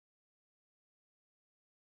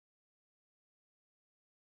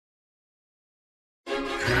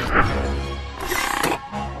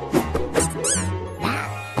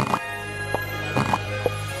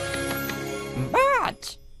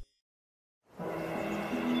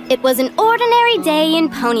It was an ordinary day in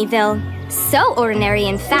Ponyville. So ordinary,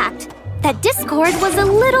 in fact, that Discord was a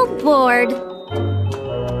little bored.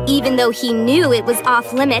 Even though he knew it was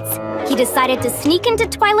off limits, he decided to sneak into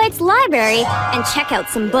Twilight's library and check out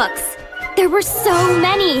some books. There were so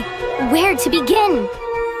many! Where to begin?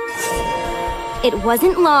 It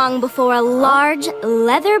wasn't long before a large,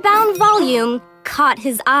 leather-bound volume caught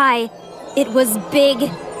his eye. It was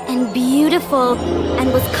big and beautiful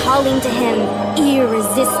and was calling to him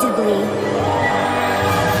irresistibly.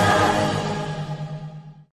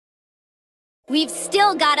 We've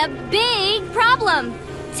still got a big problem!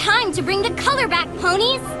 Time to bring the color back,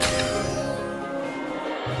 ponies!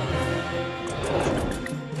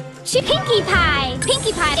 Pinkie Pie!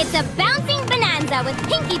 Pinkie Pie! It's a bouncing bonanza with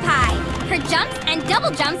Pinkie Pie! Her jumps and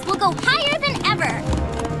double jumps will go higher than ever!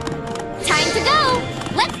 Time to go!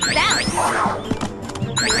 Let's bounce!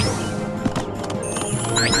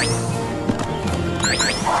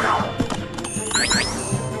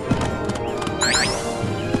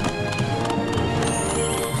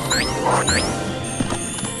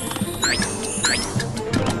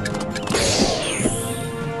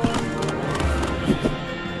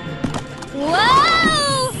 Whoa!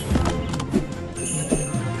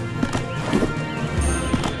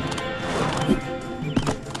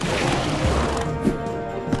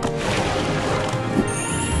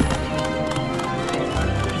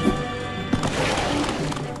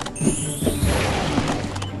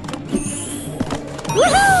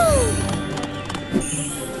 Woohoo!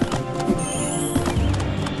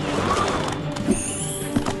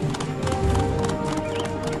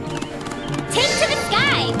 Take to the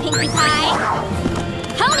sky, Pinkie Pie!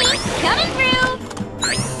 Pony, coming through!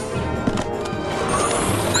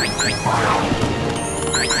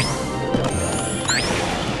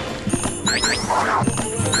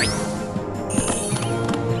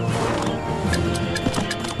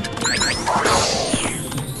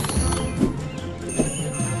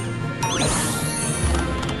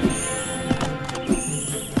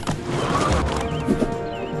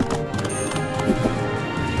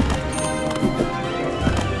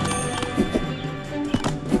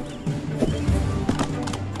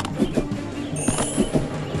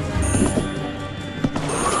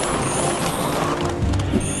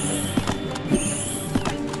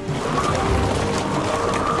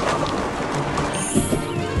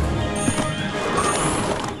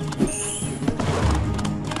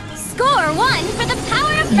 Score 1 for the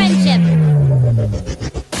power of friendship!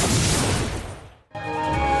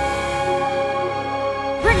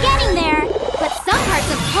 We're getting there, but some parts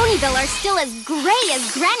of Ponyville are still as gray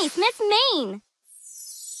as Granny Smith's mane.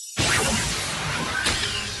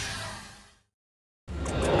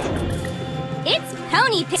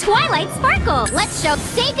 It's Twilight Sparkle! Let's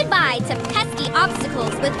say goodbye to pesky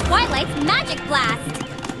obstacles with Twilight's Magic Blast!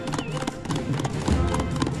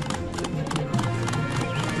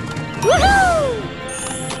 Woohoo!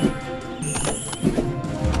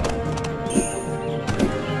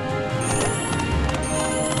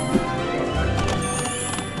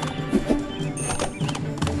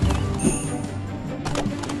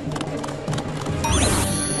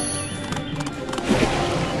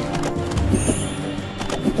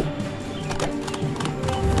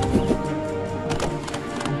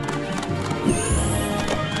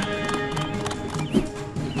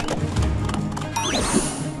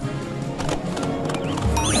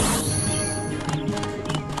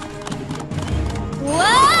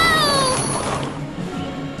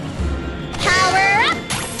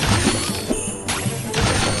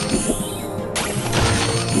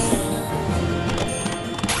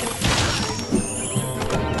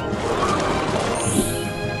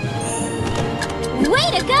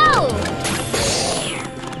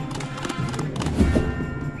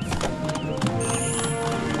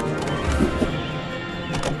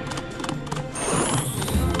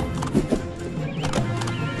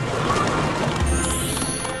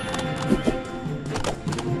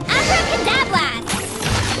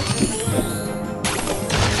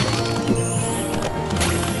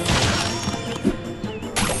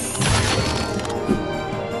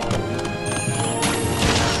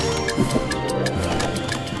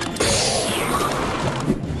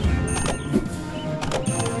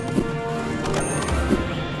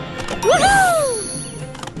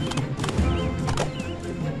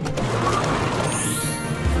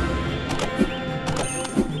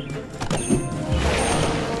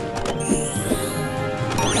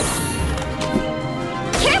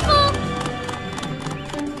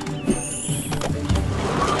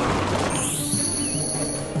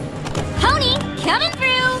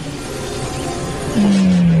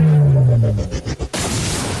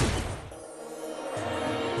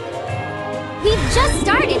 We've just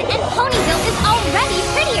started and Ponyville is already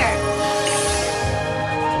prettier!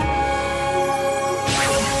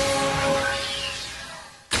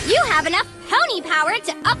 You have enough pony power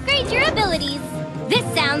to upgrade your abilities! This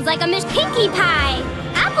sounds like a Pinkie Pie!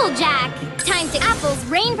 Applejack! Time to apples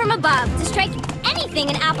rain from above to strike anything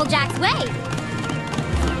in Applejack's way!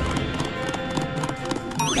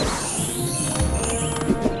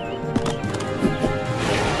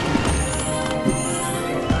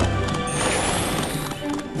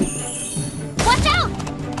 Watch out!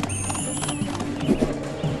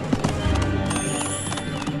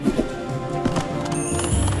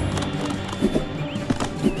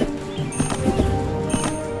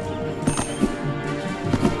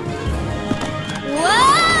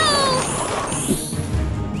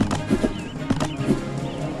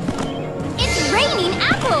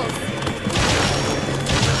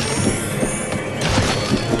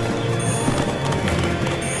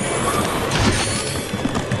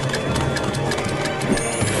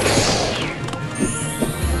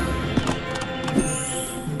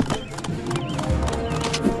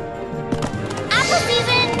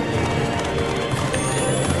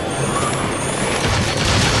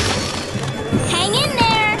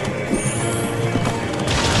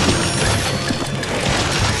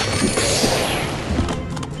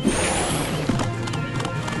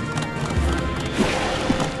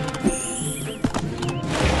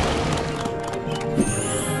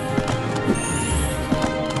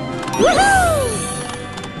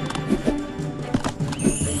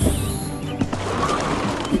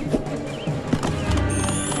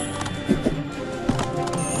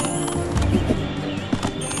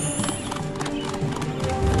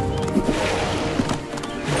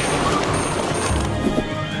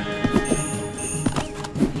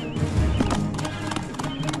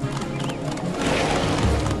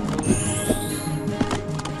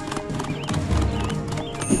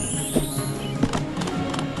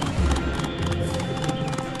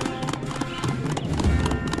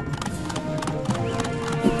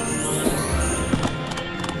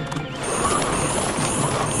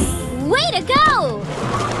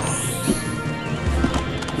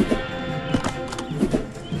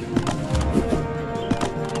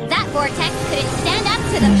 Vortex couldn't stand up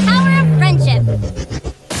to the power of friendship.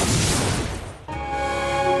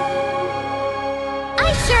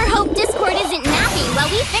 I sure hope Discord isn't napping while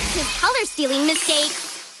we fix his color-stealing mistake.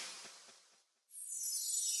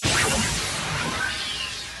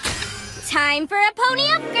 Time for a pony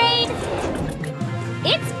upgrade!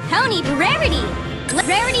 It's Pony Rarity!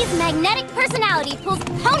 Rarity's magnetic personality pulls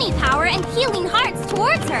pony power and healing hearts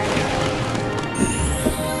towards her.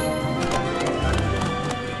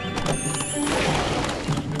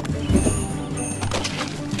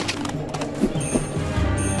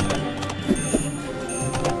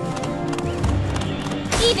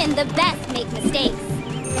 Even the best make mistakes.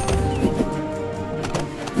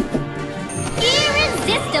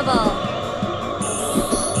 Irresistible!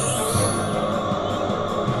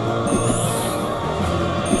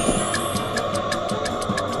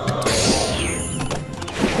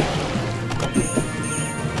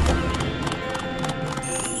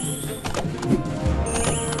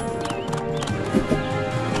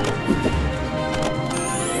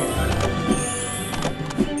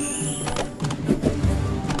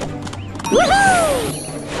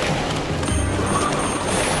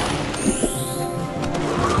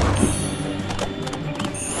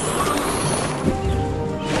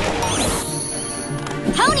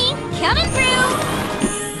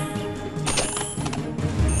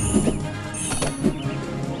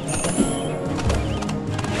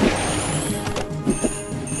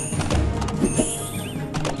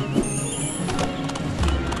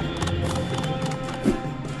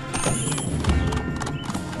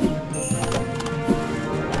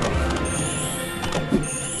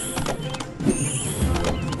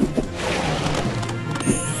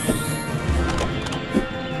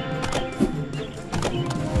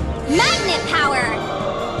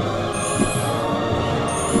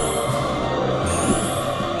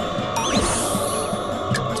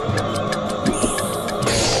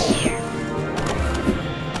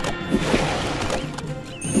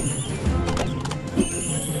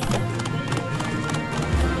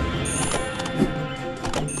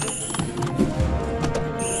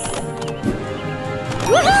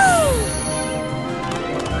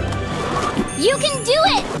 You can do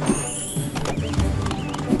it!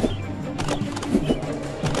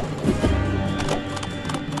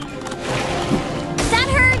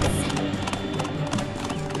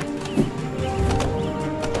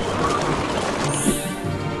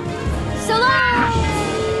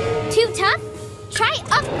 Try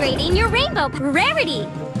upgrading your rainbow Rarity!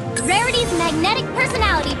 Rarity's magnetic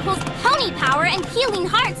personality pulls pony power and healing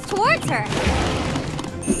hearts towards her.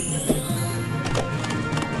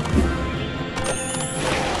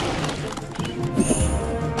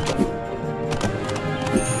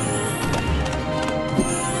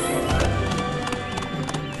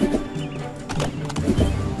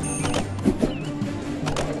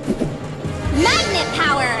 Magnet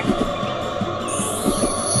power!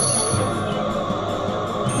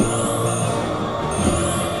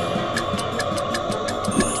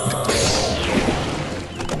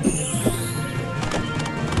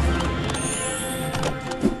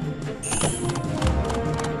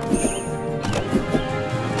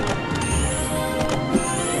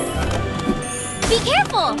 Be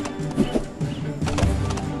careful!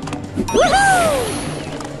 Woohoo!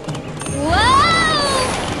 Whoa!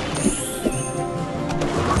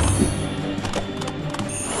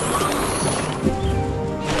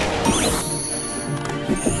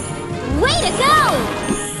 Way to go!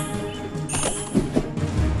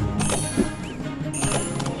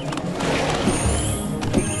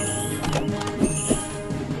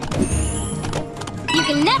 You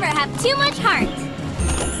can never have too much heart.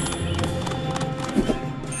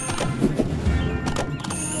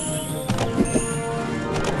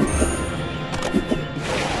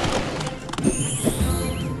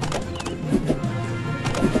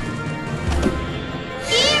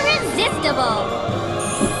 Irresistible!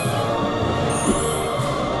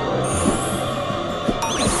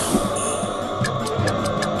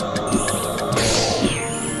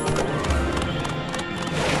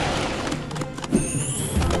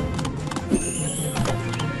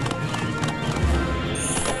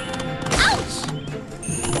 Ouch!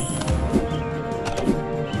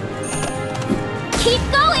 Keep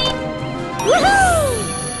going! Woohoo!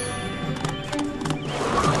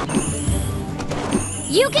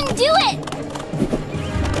 You can do it!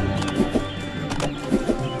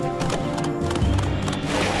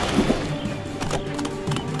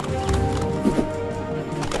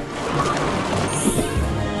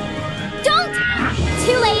 Don't!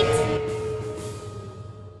 Too late!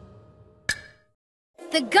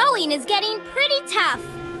 The going is getting pretty tough.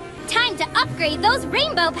 Time to upgrade those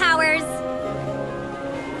rainbow powers!